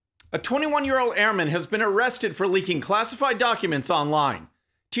A 21-year-old airman has been arrested for leaking classified documents online.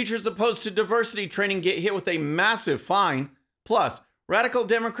 Teachers opposed to diversity training get hit with a massive fine. Plus, radical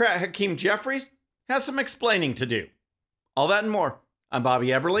Democrat Hakeem Jeffries has some explaining to do. All that and more. I'm Bobby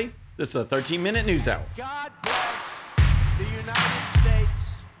Eberle. This is a 13-minute news hour. God bless the United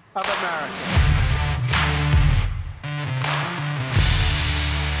States of America.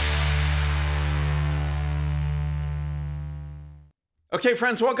 Okay,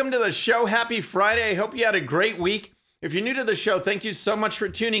 friends, welcome to the show. Happy Friday. I hope you had a great week. If you're new to the show, thank you so much for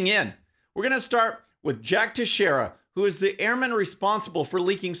tuning in. We're going to start with Jack Teixeira, who is the airman responsible for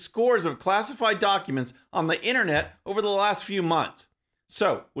leaking scores of classified documents on the internet over the last few months.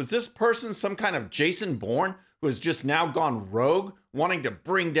 So, was this person some kind of Jason Bourne who has just now gone rogue, wanting to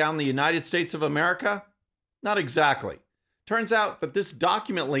bring down the United States of America? Not exactly. Turns out that this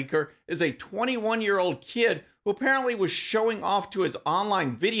document leaker is a 21-year-old kid who apparently was showing off to his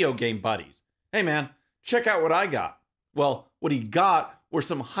online video game buddies. Hey man, check out what I got. Well, what he got were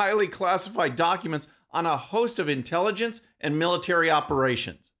some highly classified documents on a host of intelligence and military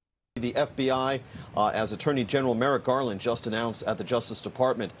operations. The FBI, as Attorney General Merrick Garland just announced at the Justice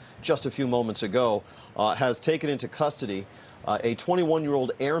Department just a few moments ago, has taken into custody a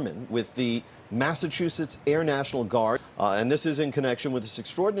 21-year-old airman with the Massachusetts Air National Guard, and this is in connection with this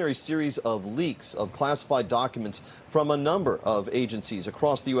extraordinary series of leaks of classified documents from a number of agencies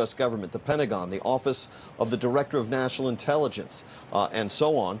across the U.S. government, the Pentagon, the Office of the Director of National Intelligence, and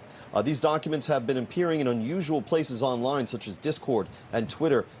so on. These documents have been appearing in unusual places online, such as Discord and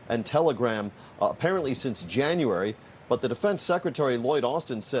Twitter and Telegram, apparently since January, but the Defense Secretary Lloyd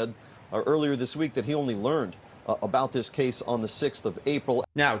Austin said earlier this week that he only learned about this case on the 6th of April.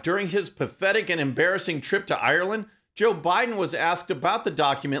 Now, during his pathetic and embarrassing trip to Ireland, Joe Biden was asked about the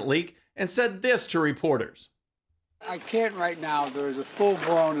document leak and said this to reporters. I can't right now. There is a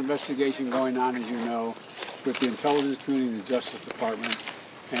full-blown investigation going on, as you know, with the intelligence community and the Justice Department,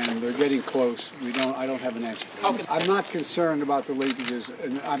 and they're getting close. I don't have an answer for you. I'm not concerned about the leakages,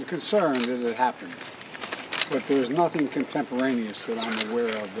 and I'm concerned that it happened. But there's nothing contemporaneous that I'm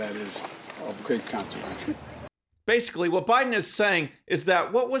aware of that is of great consequence. Basically, what Biden is saying is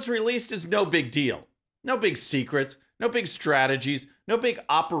that what was released is no big deal. No big secrets, no big strategies, no big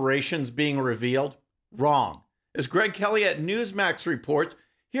operations being revealed. Wrong. As Greg Kelly at Newsmax reports,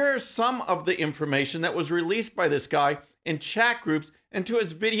 here is some of the information that was released by this guy in chat groups and to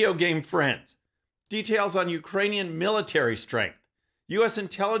his video game friends. Details on Ukrainian military strength, U.S.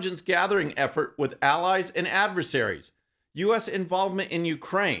 intelligence gathering effort with allies and adversaries, U.S. involvement in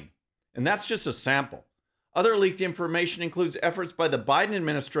Ukraine. And that's just a sample. Other leaked information includes efforts by the Biden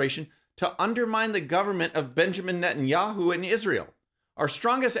administration to undermine the government of Benjamin Netanyahu in Israel, our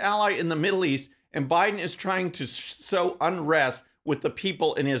strongest ally in the Middle East, and Biden is trying to sow unrest with the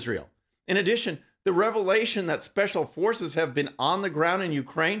people in Israel. In addition, the revelation that special forces have been on the ground in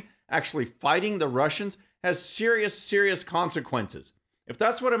Ukraine, actually fighting the Russians, has serious consequences. If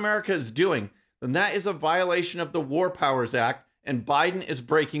that's what America is doing, then that is a violation of the War Powers Act, and Biden is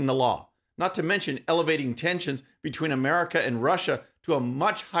breaking the law. Not to mention elevating tensions between America and Russia to a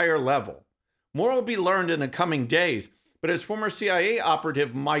much higher level. More will be learned in the coming days, but as former CIA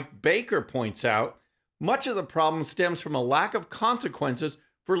operative Mike Baker points out, much of the problem stems from a lack of consequences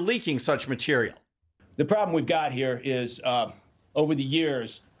for leaking such material. The problem we've got here is, over the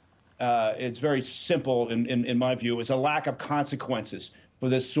years, it's very simple in my view, is a lack of consequences for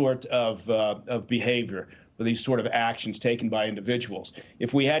this sort of behavior, for these sort of actions taken by individuals.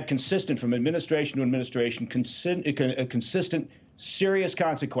 If we had consistent, from administration to administration, consistent, serious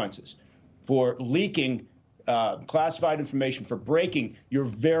consequences for leaking classified information, for breaking your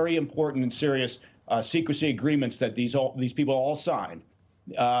very important and serious secrecy agreements that these people all sign,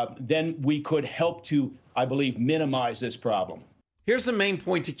 then we could help to, I believe, minimize this problem. Here's the main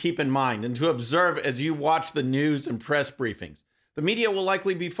point to keep in mind and to observe as you watch the news and press briefings. The media will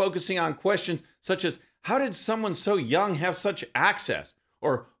likely be focusing on questions such as, how did someone so young have such access?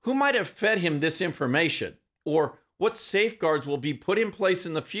 Or who might have fed him this information? Or what safeguards will be put in place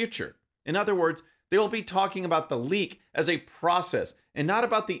in the future? In other words, they will be talking about the leak as a process and not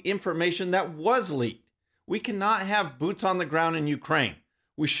about the information that was leaked. We cannot have boots on the ground in Ukraine.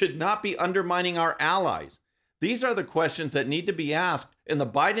 We should not be undermining our allies. These are the questions that need to be asked, and the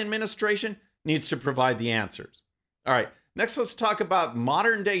Biden administration needs to provide the answers. All right, next let's talk about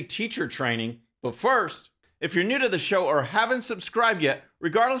modern-day teacher training. But first, if you're new to the show or haven't subscribed yet,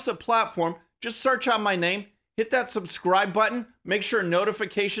 regardless of platform, just search out my name, hit that subscribe button, make sure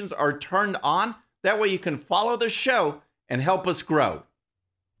notifications are turned on. That way you can follow the show and help us grow.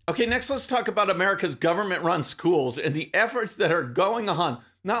 Okay, next let's talk about America's government-run schools and the efforts that are going on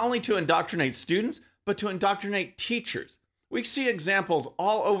not only to indoctrinate students, but to indoctrinate teachers. We see examples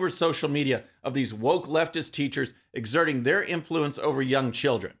all over social media of these woke leftist teachers exerting their influence over young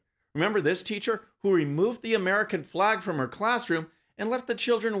children. Remember this teacher who removed the American flag from her classroom and left the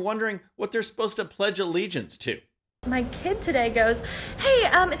children wondering what they're supposed to pledge allegiance to? My kid today goes, hey,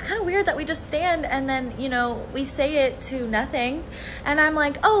 it's kind of weird that we just stand and then, we say it to nothing. And I'm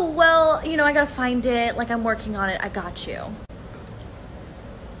like, oh, well, I gotta find it. Like, I'm working on it. I got you.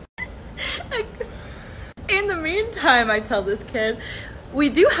 In the meantime, I tell this kid, we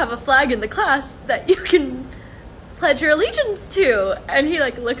do have a flag in the class that you can pledge your allegiance to. And he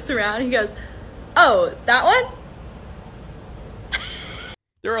looks around, he goes, oh, that one?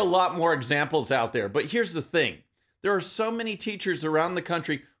 There are a lot more examples out there, but here's the thing. There are so many teachers around the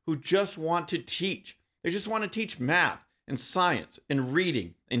country who just want to teach. They just want to teach math and science and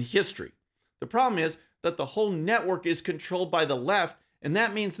reading and history. The problem is that the whole network is controlled by the left, and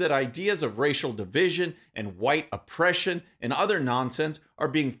that means that ideas of racial division and white oppression and other nonsense are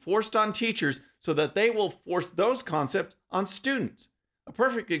being forced on teachers so that they will force those concepts on students. A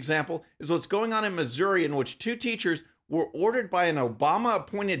perfect example is what's going on in Missouri, in which 2 teachers were ordered by an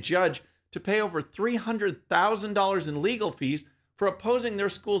Obama-appointed judge to pay over $300,000 in legal fees for opposing their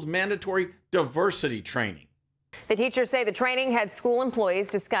school's mandatory diversity training. The teachers say the training had school employees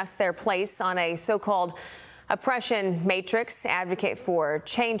discuss their place on a so-called oppression matrix, advocate for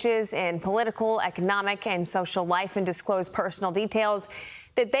changes in political, economic, and social life, and disclose personal details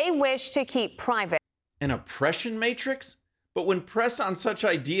that they wish to keep private. An oppression matrix? But when pressed on such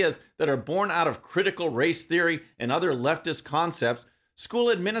ideas that are born out of critical race theory and other leftist concepts, school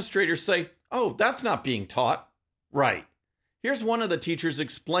administrators say, oh, that's not being taught. Right. Here's one of the teachers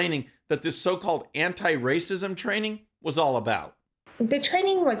explaining that this so-called anti-racism training was all about. The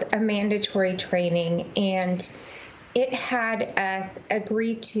training was a mandatory training, and it had us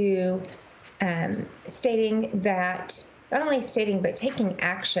agree to stating that, not only stating, but taking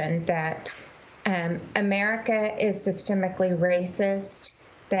action that America is systemically racist,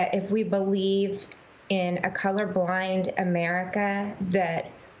 that if we believe in a colorblind America, that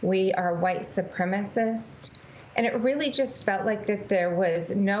we are white supremacist. And it really just felt like that there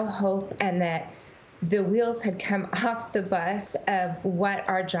was no hope and that the wheels had come off the bus of what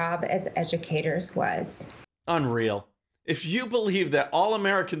our job as educators was. Unreal. If you believe that all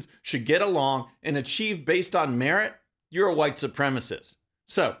Americans should get along and achieve based on merit, you're a white supremacist.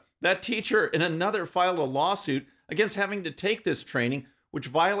 So, that teacher and another filed a lawsuit against having to take this training, which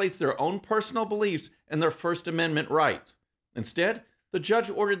violates their own personal beliefs and their First Amendment rights. Instead, the judge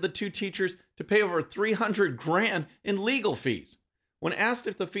ordered the 2 teachers to pay over $300,000 in legal fees. When asked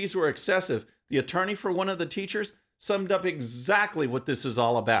if the fees were excessive, the attorney for one of the teachers summed up exactly what this is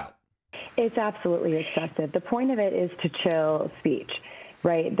all about. It's absolutely excessive. The point of it is to chill speech,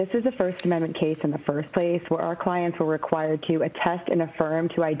 right? This is a First Amendment case in the first place where our clients were required to attest and affirm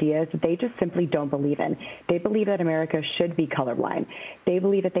to ideas that they just simply don't believe in. They believe that America should be colorblind. They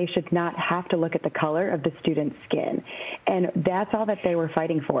believe that they should not have to look at the color of the student's skin. And that's all that they were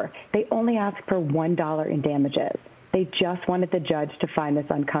fighting for. They only asked for $1 in damages. They just wanted the judge to find this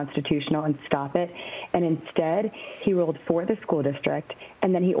unconstitutional and stop it. And instead, he ruled for the school district,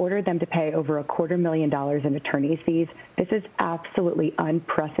 and then he ordered them to pay over $250,000 in attorney's fees. This is absolutely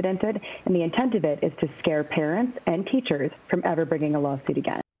unprecedented, and the intent of it is to scare parents and teachers from ever bringing a lawsuit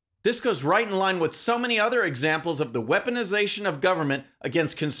again. This goes right in line with so many other examples of the weaponization of government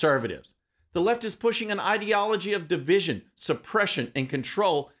against conservatives. The left is pushing an ideology of division, suppression, and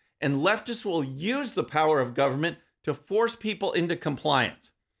control, and leftists will use the power of government to force people into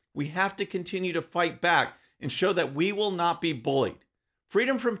compliance. We have to continue to fight back and show that we will not be bullied.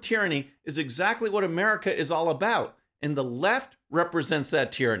 Freedom from tyranny is exactly what America is all about, and the left represents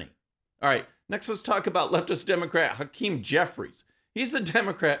that tyranny. All right, next let's talk about leftist Democrat Hakeem Jeffries. He's the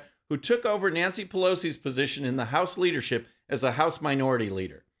Democrat who took over Nancy Pelosi's position in the House leadership as a House Minority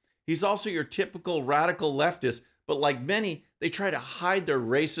Leader. He's also your typical radical leftist, but like many, they try to hide their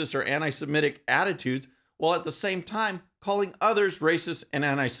racist or anti-Semitic attitudes while at the same time calling others racist and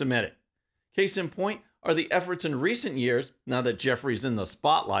anti-Semitic. Case in point are the efforts in recent years, now that Jeffries in the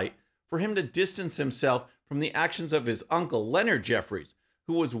spotlight, for him to distance himself from the actions of his uncle, Leonard Jeffries,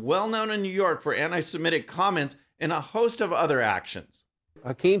 who was well known in New York for anti-Semitic comments and a host of other actions.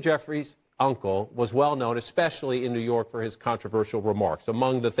 Hakeem Jeffries' uncle was well known, especially in New York, for his controversial remarks.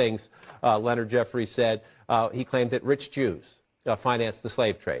 Among the things Leonard Jeffries said, he claimed that rich Jews financed the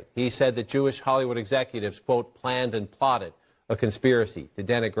slave trade. He said that Jewish Hollywood executives, quote, planned and plotted a conspiracy to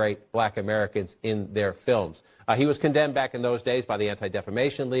denigrate black Americans in their films. He was condemned back in those days by the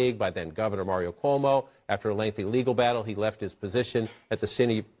Anti-Defamation League, by then Governor Mario Cuomo, After a lengthy legal battle, he left his position at the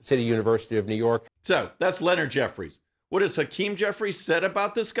City University of New York. So that's Leonard Jeffries. What has Hakeem Jeffries said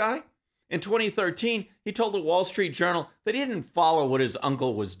about this guy? In 2013, he told the Wall Street Journal that he didn't follow what his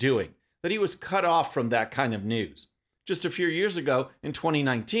uncle was doing, that he was cut off from that kind of news. Just a few years ago, in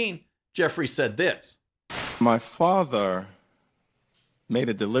 2019, Jeffries said this. My father made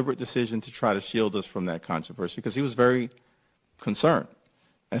a deliberate decision to try to shield us from that controversy because he was very concerned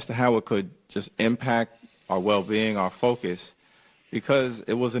as to how it could just impact our well-being, our focus, because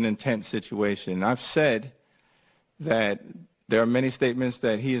it was an intense situation. I've said that there are many statements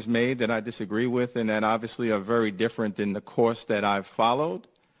that he has made that I disagree with and that obviously are very different than the course that I've followed.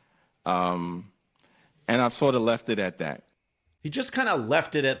 And I've sort of left it at that. He just kind of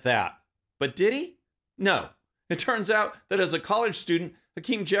left it at that. But did he? No. It turns out that as a college student,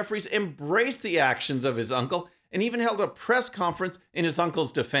 Hakeem Jeffries embraced the actions of his uncle and even held a press conference in his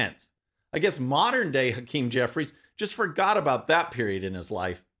uncle's defense. I guess modern-day Hakeem Jeffries just forgot about that period in his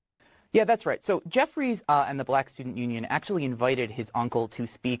life. Yeah, that's right. So Jeffries and the Black Student Union actually invited his uncle to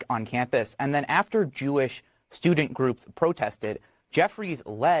speak on campus. And then after Jewish student groups protested, Jeffries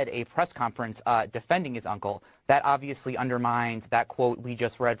led a press conference defending his uncle. That obviously undermines that quote we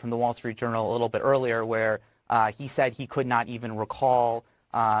just read from the Wall Street Journal a little bit earlier, where he said he could not even recall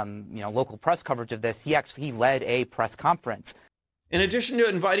local press coverage of this. He actually led a press conference. In addition to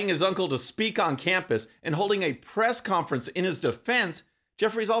inviting his uncle to speak on campus and holding a press conference in his defense,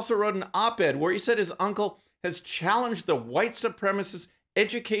 Jeffries also wrote an op-ed where he said his uncle has challenged the white supremacist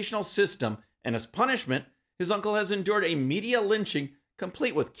educational system, and as punishment, his uncle has endured a media lynching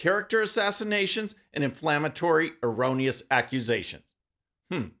complete with character assassinations and inflammatory, erroneous accusations.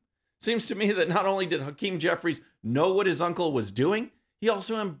 Seems to me that not only did Hakeem Jeffries know what his uncle was doing, he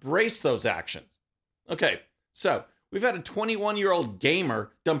also embraced those actions. Okay, so we've had a 21-year-old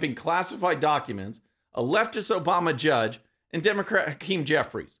gamer dumping classified documents, a leftist Obama judge, and Democrat Hakeem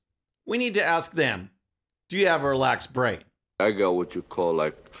Jeffries. We need to ask them, do you have a relaxed brain? I got what you call,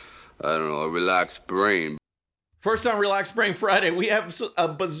 a relaxed brain. First on Relaxed Brain Friday, we have a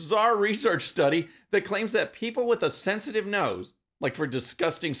bizarre research study that claims that people with a sensitive nose, like for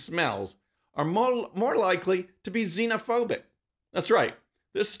disgusting smells, are more likely to be xenophobic. That's right.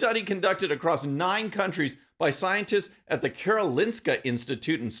 This study, conducted across 9 countries by scientists at the Karolinska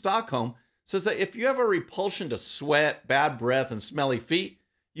Institute in Stockholm, says that if you have a repulsion to sweat, bad breath, and smelly feet,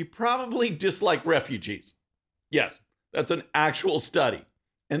 you probably dislike refugees. Yes, that's an actual study.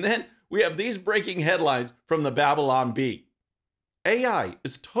 And then we have these breaking headlines from the Babylon Bee. AI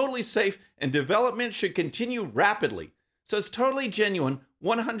is totally safe and development should continue rapidly, says totally genuine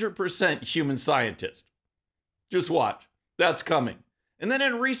 100% human scientist. Just watch. That's coming. And then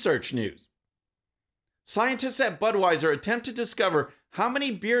in research news, scientists at Budweiser attempt to discover how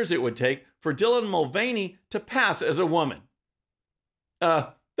many beers it would take for Dylan Mulvaney to pass as a woman.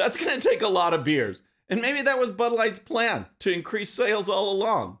 That's going to take a lot of beers. And maybe that was Bud Light's plan, to increase sales all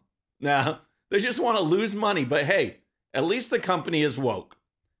along. Nah, they just want to lose money, but hey, at least the company is woke.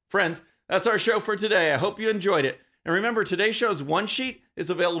 Friends, that's our show for today. I hope you enjoyed it. And remember, today's show's one sheet is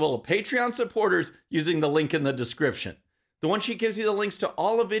available to Patreon supporters using the link in the description. The one sheet gives you the links to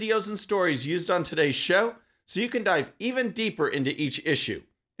all the videos and stories used on today's show, so you can dive even deeper into each issue.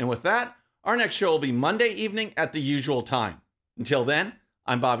 And with that, our next show will be Monday evening at the usual time. Until then,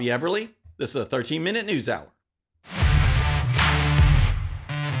 I'm Bobby Eberle. This is a 13-minute news hour.